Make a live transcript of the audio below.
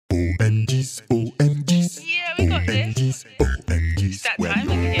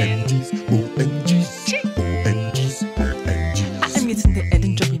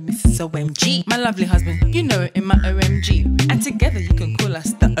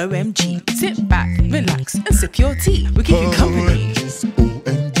OMG. Sit back, relax, and sip your tea. We'll keep you company.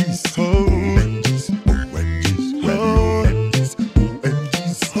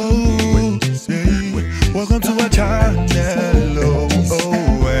 Welcome to our channel,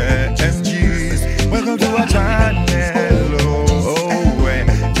 OMGs. Welcome to our channel,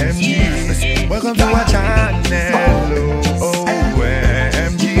 OMGs. Welcome to our channel,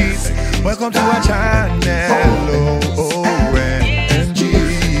 OMGs. Welcome to our channel, OMGs.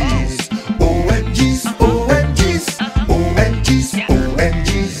 OMGs, OMGs, OMGs,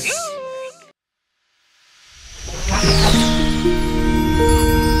 OMGs.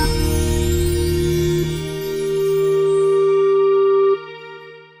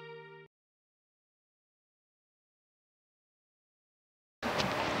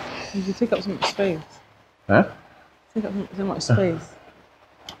 You take up so much space. Huh? Take up so much space.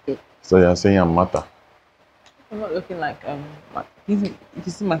 So you're saying I'm matter? I'm not looking like you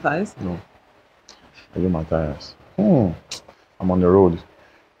see my thighs? No. I do my tires. I'm on the road.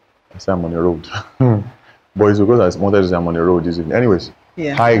 I say I'm on the road. But it's because I wanted to say I'm on the road this evening. Anyways.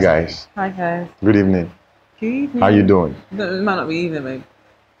 Yeah. Hi guys. Hi guys. Good evening. Good evening. How you doing? It might not be evening, babe.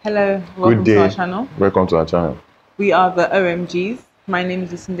 Hello. Welcome Good day. to our channel. Welcome to our channel. We are the OMGs. My name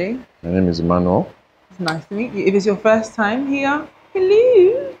is Lucinda. My name is Emmanuel. It's nice to meet you. If it's your first time here,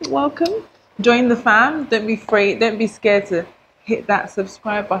 hello. Welcome. Join the fam. Don't be afraid. Don't be scared to hit that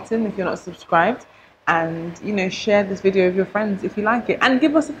subscribe button if you're not subscribed. And, you know, share this video with your friends if you like it. And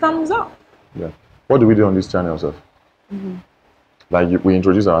give us a thumbs up. Yeah. What do we do on this channel, sir? Like we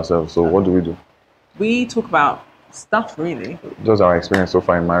introduce ourselves. So what do we do? We talk about stuff, really. Just our experience so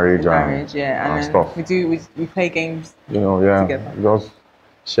far in marriage, Yeah, and then stuff. we play games. You know, yeah. Together. Just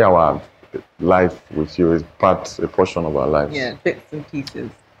share our life with you. It's a portion of our lives. Yeah, bits and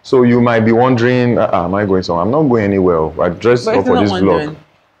pieces. So you might be wondering, am I going somewhere? I'm not going anywhere. I dressed up for this vlog.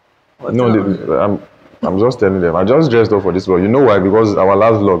 No, I'm just telling them. I just dressed up for this vlog. You know why? Because our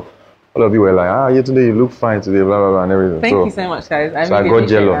last vlog, all of you were like, yeah, today you look fine today, blah, blah, blah, and everything. Thank you so much, guys. I got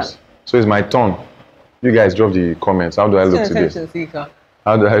jealous. So it's my turn. You guys drop the comments. How do I look today? Attention seeker.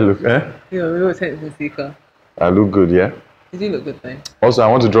 How do I look? Eh? Yeah, we're attention seeker. I look good, yeah? You do look good, though. Also, I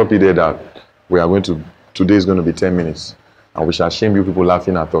want to drop it there that today is going to be 10 minutes. And we shall shame you people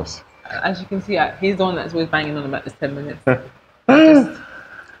laughing at us. As you can see, he's the one that's always banging on about this 10 minutes.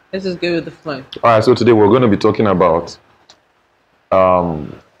 Let's just go with the flow. All right, so today we're going to be talking about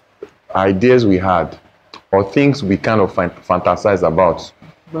ideas we had or things we kind of fantasize about.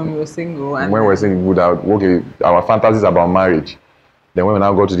 When we were single. And when we were single, our fantasies about marriage. Then when we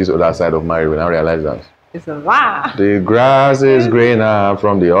now go to this other side of marriage, we now realize that it's a lie. The grass is greener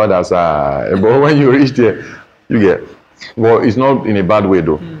from the other side. But when you reach there, you get, well, it's not in a bad way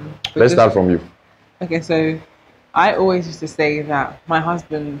though. Let's start from you. Okay, so I always used to say that my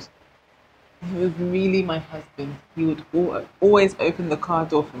husband, he was really my husband. He would always open the car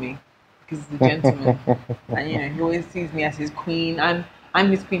door for me because he's a gentleman. And, you know, he always sees me as his queen. I'm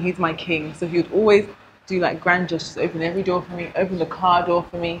his queen, he's my king. So he would always do like grand gestures, open every door for me, open the car door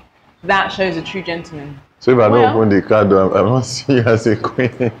for me. That shows a true gentleman. So if I don't open the car door, I don't see you as a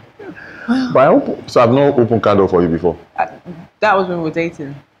queen. So I've not opened car door for you before? That was when we were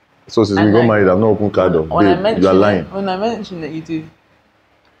dating. So since we got married, I've not opened car door. Babe, you are lying. When I mentioned that you do,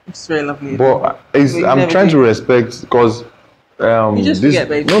 it's very lovely. But I'm trying to respect because you just forget,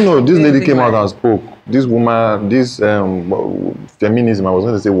 baby. No, this lady came out and spoke. This woman, this feminism, I was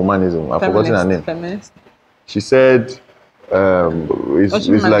going to say womanism, I've forgotten her name. Feminist? She said,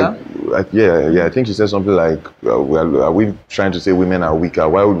 it's like, I think she said something like, are we trying to say women are weaker?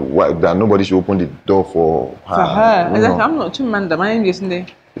 Why that nobody should open the door for her? For her? Exactly. I'm not Chimamanda. My name is Yesunde.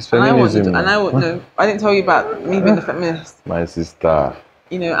 It's feminism. And I wouldn't know. I didn't tell you about me being a feminist. My sister.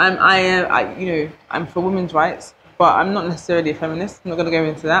 You know, I'm for women's rights. But I'm not necessarily a feminist. I'm not going to go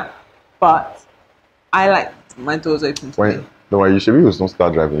into that. But I like my doors open to me. Don't worry, you should be don't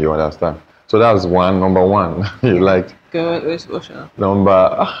start driving, you understand? So that's number one. You like. Go, this was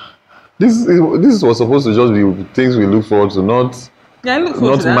supposed to just be things we look forward to, not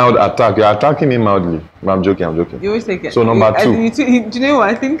mild attack. You're attacking me mildly. I'm joking. You always take it. So number two. Do you know what?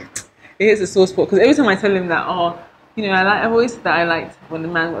 I think it hits a sore spot. Because every time I tell him that, you know, I've always said that I liked when the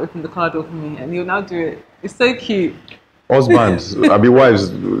man opened the car door for me. And he'll now do it. It's so cute. Husbands, wives,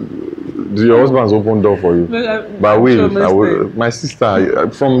 do your husbands open door for you? No, but my sister,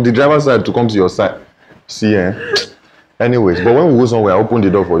 from the driver's side to come to your side, see, anyways, but when we go somewhere, I open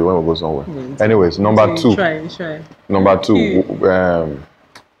the door for you when we go somewhere. Anyways, number two. Try. Number two,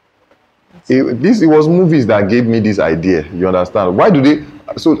 it was movies that gave me this idea, you understand? Why do they,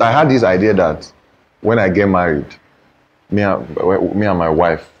 so I had this idea that when I get married, me and my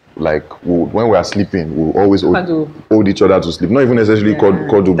wife, like when we are sleeping, we'll always hold each other to sleep. Not even necessarily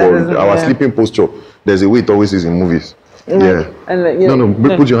cuddle, but our sleeping posture. There's a way it always is in movies. Yeah. And like,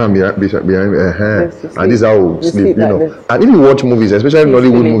 no, put your hand behind and this is how we sleep, you know. Like, and if you watch movies, especially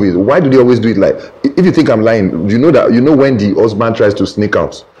Nollywood movies, why do they always do it like? If you think I'm lying, you know when the husband tries to sneak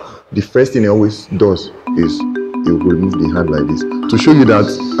out, the first thing he always does is he will remove the hand like this to show you that.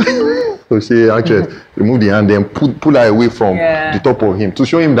 So say actually remove the hand, then pull her away from the top of him to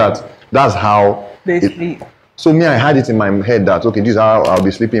show him that that's how they sleep. So me, I had it in my head that okay, this is how I'll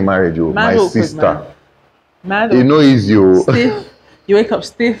be sleeping in marriage. My sister. Mad you know easy. Stiff. You wake up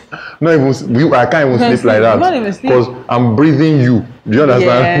stiff. Not even I can't even sleep like that because I'm breathing you. Do you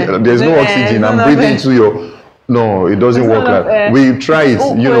understand? Yeah. There's no oxygen. I'm breathing into your. No, it doesn't work like. We try it.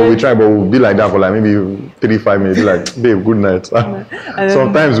 You know, we try, but we'll be like that for like maybe 3-5 minutes. Be like, babe, good night.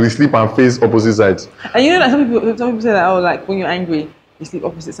 Sometimes we sleep and face opposite sides. And you know, like some people say that, oh, like when you're angry, you sleep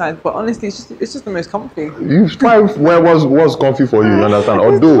opposite sides. But honestly, it's just the most comfy. You find what's comfy for you. You understand?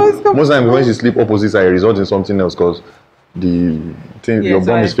 Although most times when you sleep opposite side, it results in something else because the thing your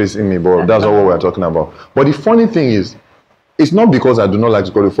bum is facing me. But that's not what we're talking about. But the funny thing is, it's not because I do not like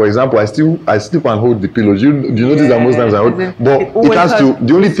to cuddle. For example, I sleep and hold the pillows. Do you notice that most times I hold? But it has to.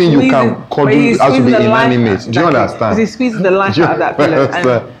 The only thing you can cuddle has to be inanimate. Do you understand? Because he squeezes the life out of that pillow.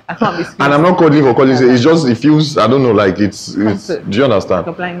 And I can't be squeezed. And I'm not cuddling for cuddling. It's just it feels. I don't know. Like it's. Do you understand?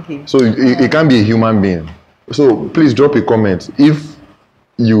 Like a blankie. So it can be a human being. So please drop a comment if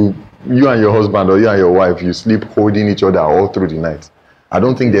you and your husband or you and your wife you sleep holding each other all through the night. I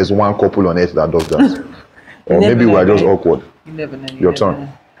don't think there's one couple on earth that does that. Or maybe we're just awkward. You never know. Your turn.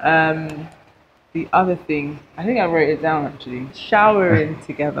 The other thing, I think I wrote it down actually. Showering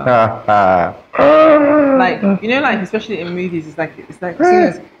together. Like you know, like especially in movies, it's like seen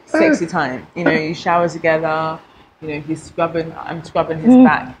as sexy time. You know, you shower together. You know, I'm scrubbing his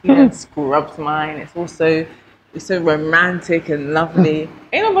back. He then scrubs mine. It's so romantic and lovely.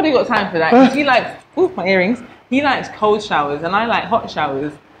 Ain't nobody got time for that. 'Cause he likes my earrings. He likes cold showers and I like hot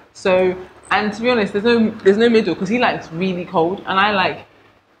showers. So. And to be honest, there's no middle because he likes really cold and I like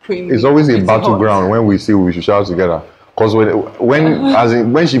pretty. It's always a battleground when we say we should shower together. Because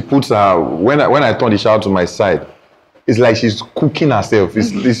when she puts her when I turn the shower to my side, it's like she's cooking herself.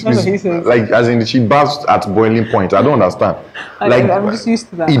 It's like as in she baths at boiling point. I don't understand. Like I'm just used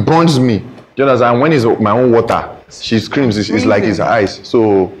to that. It burns me. Do you understand? When it's my own water, she screams. It's like it's her eyes.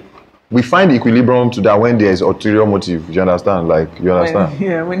 So. We find equilibrium to that when there is ulterior motive. Do you understand? Like you understand?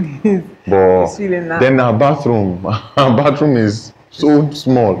 When he's feeling that. Then our bathroom is so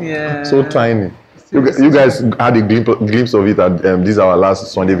small, so tiny. You guys had a glimpse of it at this our last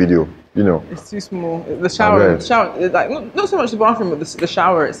Sunday video. You know, it's too small. The shower, like not so much the bathroom, but the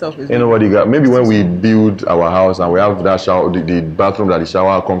shower itself is. Nobody got. Maybe when we build our house and we have that shower, the bathroom that the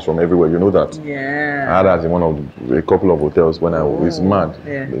shower comes from everywhere. You know that. Yeah. I had that in a couple of hotels when I was mad.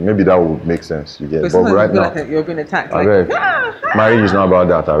 Yeah. Maybe that would make sense. You get. But right now, like you're being attacked. Marriage is not about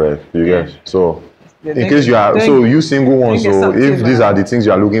that, alright. You get. So. In case you are, so you single ones, so if these are the things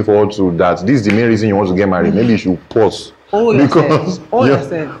you are looking forward to, that this is the main reason you want to get married, maybe you should pause. Because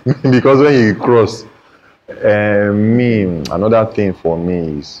when you cross, another thing for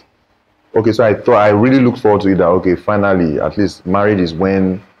me is, okay, so I really look forward to it that, okay, finally, at least marriage is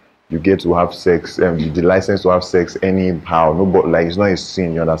when you get to have sex, and the license to have sex anyhow, no, but like it's not a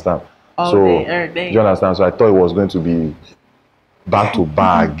sin, you understand? All day, every day. Do you understand? So I thought it was going to be back to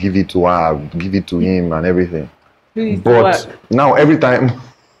back, give it to her, give it to him, and everything. But now every time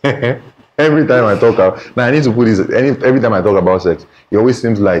I talk, now I need to put this. Every time I talk about sex, it always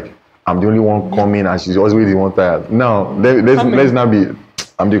seems like I'm the only one coming, and she's always the one tired. Now let's not be.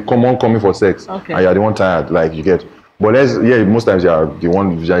 I'm the one coming for sex, and you're the one tired. Like you get. But most times you're the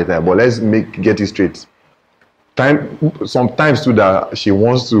one usually tired. But let's get it straight. Sometimes too that she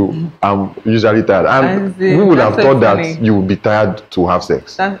wants to. I'm usually tired, and we would have thought that you would be tired to have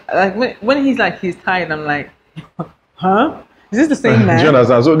sex. Like when he's tired, I'm like, huh? Is this the same man? Do you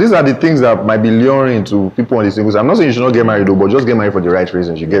understand? So these are the things that might be luring to people on the single side. I'm not saying you should not get married though, but just get married for the right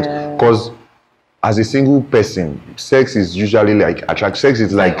reasons. You get, because as a single person, sex is usually like attract. Sex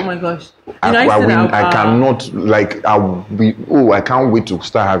is like, oh my gosh, I cannot like I can't wait to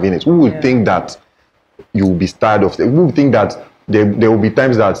start having it. Who would think that you will be tired of it? Who would think that there will be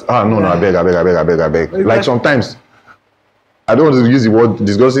times that I beg. Like sometimes. I don't want to use the word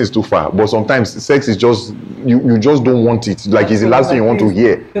disgusting is too far, but sometimes sex is just you just don't want it. Like it's the last thing you want to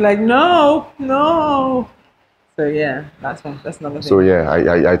hear. You're like, no. So yeah, that's another thing. So yeah,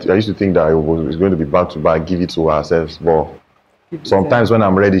 I used to think that it was going to be back to back, give it to ourselves, but Sometimes when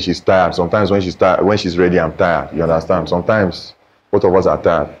I'm ready, she's tired. Sometimes when she's ready, I'm tired. You understand? Sometimes both of us are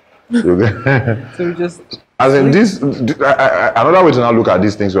tired. So we just. As in this, another way to now look at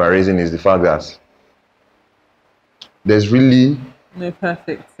these things we are raising is the fact that there's really no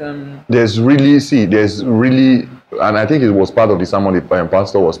perfect. There's really, and I think it was part of the sermon the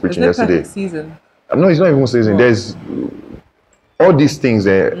pastor was preaching yesterday. Perfect season. No, it's not even season. There's all these things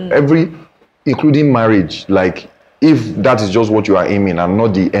there, including marriage. Like, if that is just what you are aiming and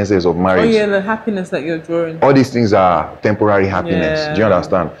not the essence of marriage. Oh yeah, the happiness that you're drawing. All these things are temporary happiness. Yeah. Do you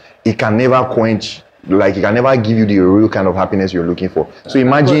understand? It can never quench. Like, it can never give you the real kind of happiness you're looking for. So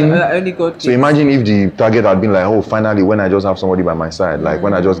imagine, only God gives. So imagine if the target had been like, oh, finally, when I just have somebody by my side, like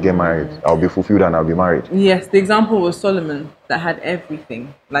when I just get married, I'll be fulfilled and I'll be married. Yes, the example was Solomon that had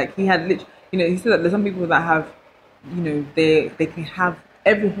everything. Like, he had literally, he said that there's some people that have, they can have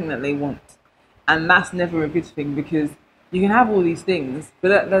everything that they want, and that's never a good thing, because you can have all these things, but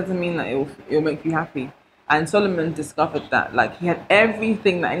that doesn't mean that it'll make you happy. And Solomon discovered that, like, he had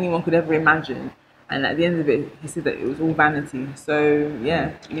everything that anyone could ever imagine. And at the end of it, he said that it was all vanity. So,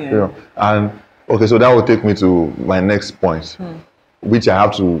 yeah. And, okay, so that will take me to my next point, which I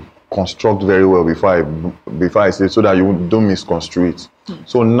have to construct very well before I say, so that you don't misconstrue it.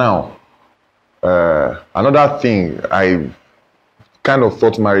 So now, another thing I kind of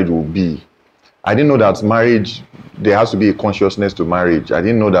thought marriage would be, I didn't know that marriage, there has to be a consciousness to marriage. I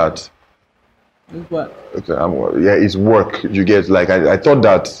didn't know that. What? Okay, it's work. You get, like, I thought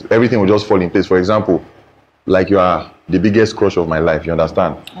that everything would just fall in place. For example, like, you are the biggest crush of my life. You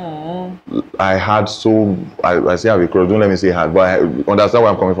understand? I had I say I have a crush. Don't let me say had, but I understand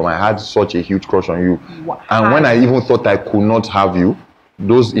where I'm coming from. I had such a huge crush on you, and when I even thought I could not have you,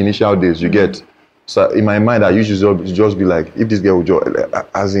 those initial days, you get. So in my mind, I used to just be like, if this girl would just,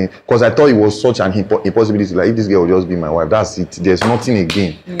 as in, because I thought it was such an impossibility. Like, if this girl would just be my wife, that's it. There's nothing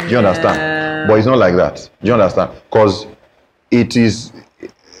again. Do you understand? But it's not like that. Do you understand? Because it is,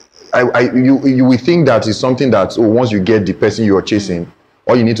 you will think that it's something that, once you get the person you are chasing,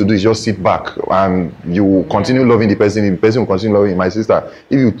 all you need to do is just sit back and you will continue loving the person will continue loving my sister.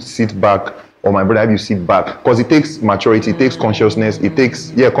 If you sit back, or my brother, if you sit back, because it takes maturity, it takes consciousness,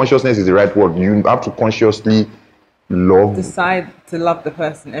 consciousness is the right word. You have to consciously decide to love the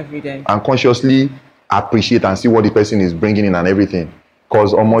person every day, and consciously appreciate and see what the person is bringing in and everything.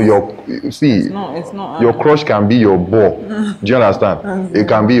 Because it's not your crush can be your beau. Do you understand? It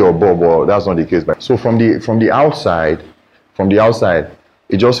can be your beau, but that's not the case. So from the outside,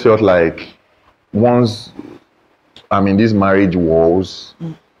 it just felt like once I'm in these marriage walls,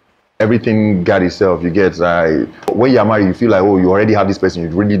 everything got itself. You get, when you're married, you feel like, you already have this person, you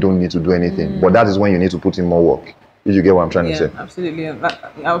really don't need to do anything. But that is when you need to put in more work. If you get what I'm trying to say. Absolutely.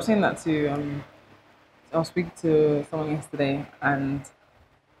 I was saying that to I was speaking to someone yesterday, and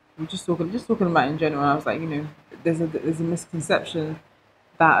we're just talking about in general. I was like, there's a misconception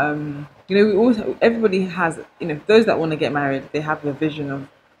that everybody has, those that want to get married, they have a vision of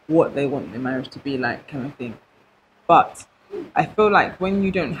what they want their marriage to be like, kind of thing. But I feel like when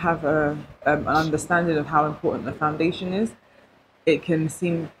you don't have an understanding of how important the foundation is, it can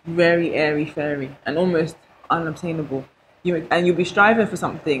seem very airy-fairy and almost unobtainable. You'll be striving for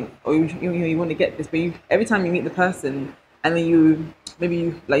something, or you want to get this, but every time you meet the person, and then you're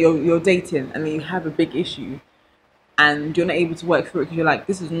dating, and then you have a big issue, and you're not able to work through it because you're like,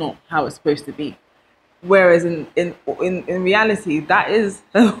 this is not how it's supposed to be. Whereas in reality, that is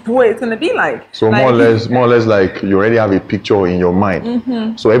what it's gonna be like. So more or less, like, you already have a picture in your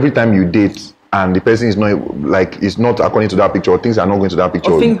mind. So every time you date and the person is not according to that picture, or things are not going to that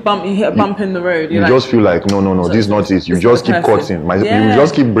picture, or things you hit a bump in the road. You just feel like no, this is not it. You just keep cutting. You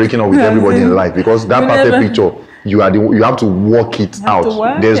just keep breaking up with everybody in life, because that perfect picture, you have to work it out.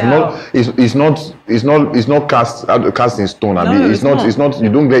 It's not cast in stone. It's not. You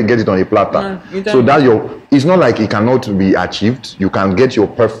don't get it on a platter. No, so it's not like it cannot be achieved. You can get your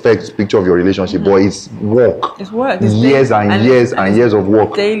perfect picture of your relationship, but it's work. It's work. It's years and years of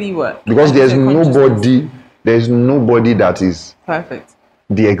work. Daily work. Because there's nobody that is perfect,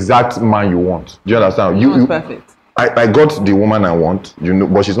 the exact man you want. Do you understand? You perfect. I got the woman I want,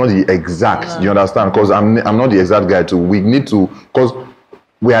 but she's not the exact. Do you understand? Because I'm not the exact guy too. We need to, because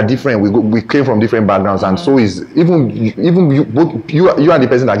we are different. We came from different backgrounds, and so is even you. Both you are the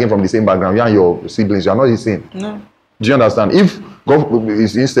person that came from the same background. You and your siblings, you are not the same. No. Do you understand? If God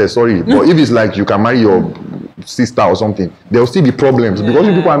is incest, sorry, but if it's like you can marry your sister or something, there will still be problems because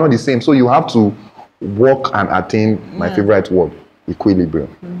you people are not the same. So you have to work and attain my favorite word, equilibrium.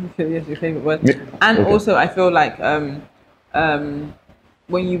 Yes, your favorite word. And also, I feel like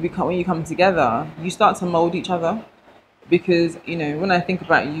when you come together, you start to mold each other. because when I think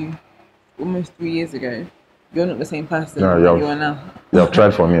about you, almost 3 years ago, you're not the same person No, that you are now. You have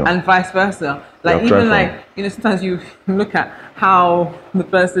tried for me. And vice versa. Like even like sometimes you look at how the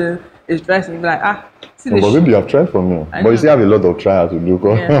person is dressed and you be like, see No, but maybe you have tried for me. But you still have a lot of trials to do.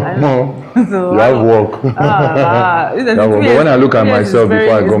 So you have work. But when I look at myself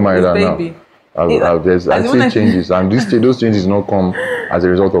before I got married now, I see changes, and those changes not come as a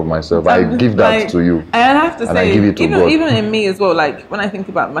result of myself. I give that to you. And I have to say, I give it to God. Even in me as well, like when I think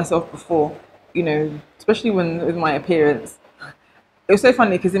about myself before, especially with my appearance, it was so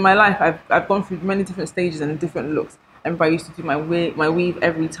funny because in my life I've gone through many different stages and different looks. I remember I used to do my weave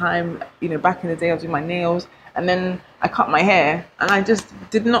every time. Back in the day I would do my nails, and then I cut my hair, and I just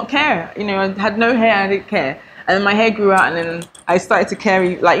did not care. I had no hair, I didn't care, and then my hair grew out, and then I started to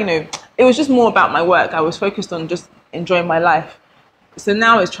carry it was just more about my work. I was focused on just enjoying my life. So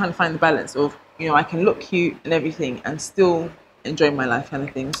now it's trying to find the balance of I can look cute and everything and still enjoy my life kind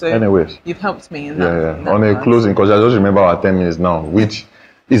of thing. So anyways, you've helped me in that. In that on a closing, because I just remember our 10 minutes now, which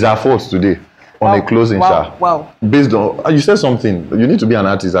is our fault today. On a closing, wow. Based on, you said something, you need to be an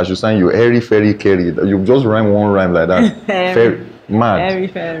artist. I should sign you, airy, fairy, carry. You just rhyme one rhyme like that. Fairy, mad. Airy,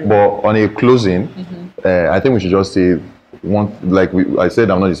 fairy. But on a closing, I think we should just say one, I said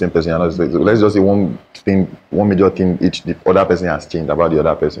I'm not the same person. So let's just say one major thing the other person has changed about the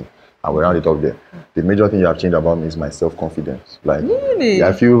other person. And we round it up there. The major thing you have changed about me is my self-confidence. Like, really?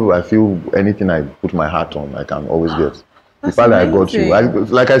 I feel anything I put my heart on, I can always get. The fact that I got you,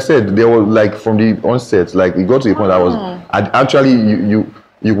 like I said, there was like from the onset, like it got to a point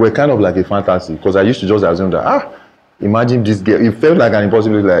you were kind of like a fantasy, because I used to just assume that imagine this girl. It felt like an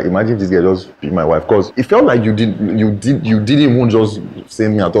impossibility. Like imagine this girl just be my wife, because it felt like you didn't even just say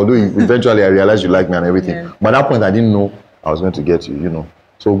me at all. Although eventually I realized you like me and everything. Yeah. But at that point I didn't know I was going to get you.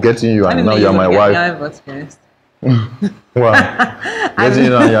 So getting you, and now you're my wife. Wow. Getting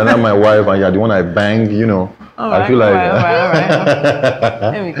you, and you're not my wife, and you're the one I bang. I feel like. All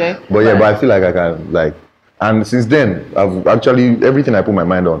right. There we go. But I feel like I can and since then I've actually everything I put my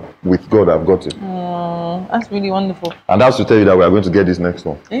mind on with God, I've got it. Oh, that's really wonderful. And that's to tell you that we are going to get this next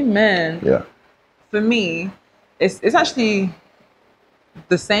one. Amen. Yeah. For me, it's actually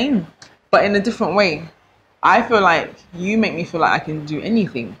the same, but in a different way. I feel like you make me feel like I can do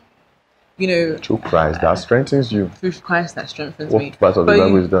anything. Through Christ that strengthens you. Through Christ that strengthens me. What part of the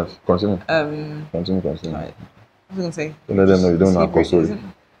Bible is that? Continue. Continue. Right. I was going to say. Don't let them know you don't know Akosori.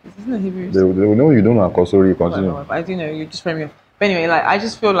 Isn't it Hebrews? They will know you don't know Akosori. Continue. I do know, you just frame me off. But anyway, I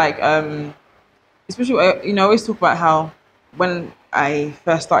just feel like, especially, I always talk about how when I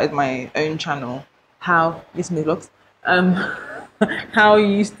first started my own channel, how, listen to vlogs, how you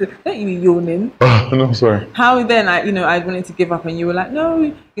used to, don't you be yawning? No, sorry. How then I wanted to give up, and you were like, no,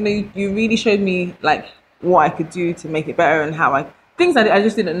 you really showed me like what I could do to make it better, and how things I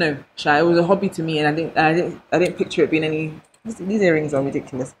just didn't know. It was a hobby to me, and I didn't picture it being any. These earrings are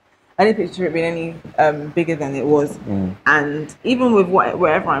ridiculous. I didn't picture it being any bigger than it was. And even with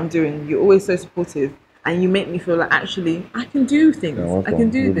whatever I'm doing, you're always so supportive, and you make me feel like actually I can do things. I can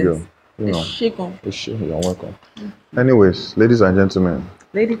do this. You're welcome. Anyways, ladies and gentlemen.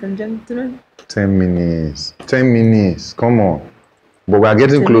 10 minutes. 10 minutes. Come on. But we are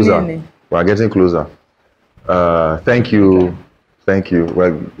getting closer. We are getting closer. Thank you. Thank you. I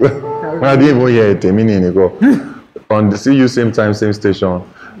didn't even hear it a minute ago. See you same time, same station.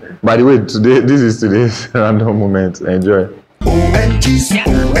 By the way, this is today's random moment. Enjoy. OMGs.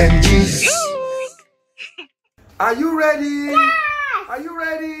 Are you ready? Yes. Are you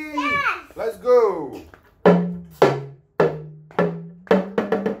ready? Yes. Let's go.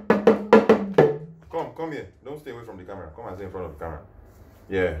 Come here. Don't stay away from the camera. Come and stay in front of the camera.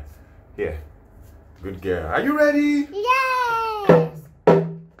 Yeah. Here. Good girl. Are you ready? Yes.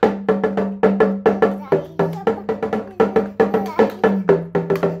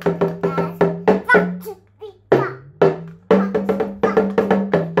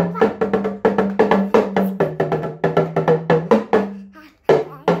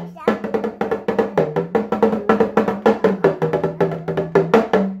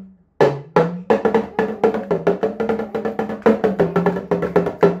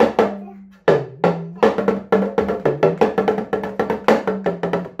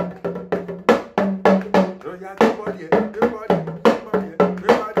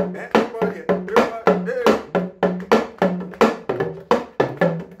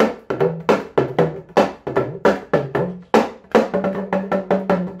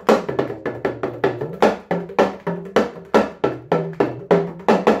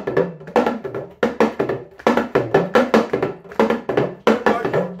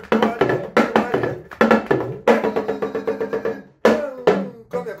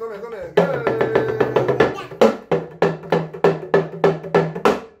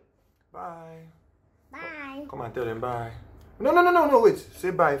 Come and tell them bye. No, wait.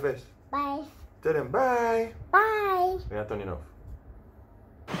 Say bye first. Bye. Tell them bye. Bye. We are turning off.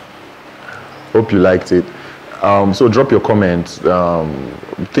 Hope you liked it. So drop your comments,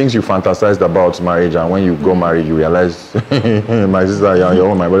 things you fantasized about marriage, and when you got married, you realize my sister, you're on your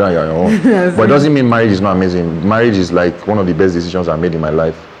own, my brother, you're on your own. Yes. But it doesn't mean marriage is not amazing. Marriage is like one of the best decisions I made in my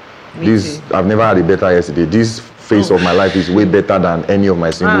life. I've never had a better yesterday. This phase of my life is way better than any of my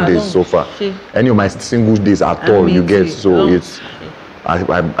single days so far. Any of my single days at all, you get. So it's,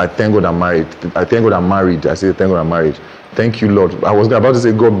 I thank God I'm married. I thank God I'm married. I say thank God I'm married. Thank you, Lord. I was about to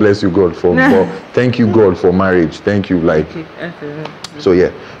say God bless you, God, for thank you, God, for marriage. Thank you, like. So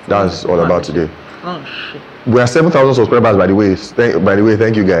yeah, that's all about today. We are 7,000 subscribers, by the way.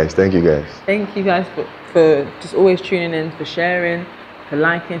 Thank you guys. Thank you guys. Thank you guys for just always tuning in, for sharing, for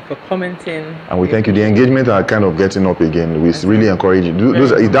liking, for commenting. And we thank you. The engagement are kind of getting up again. We really encourage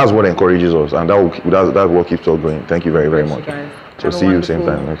you. That's what encourages us, and that's what keeps us going. Thank you very, very much. So see you same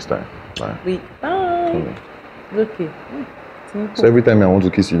time next time. Bye. Bye. Okay. So every time I want to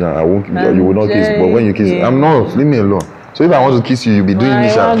kiss you now, I won't. You will not kiss. But when you kiss, I'm not. Leave me alone. So if I want to kiss you, you'll be doing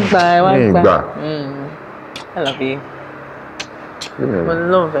this. I love you. Leave me alone. I love you.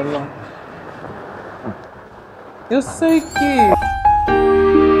 You're so cute.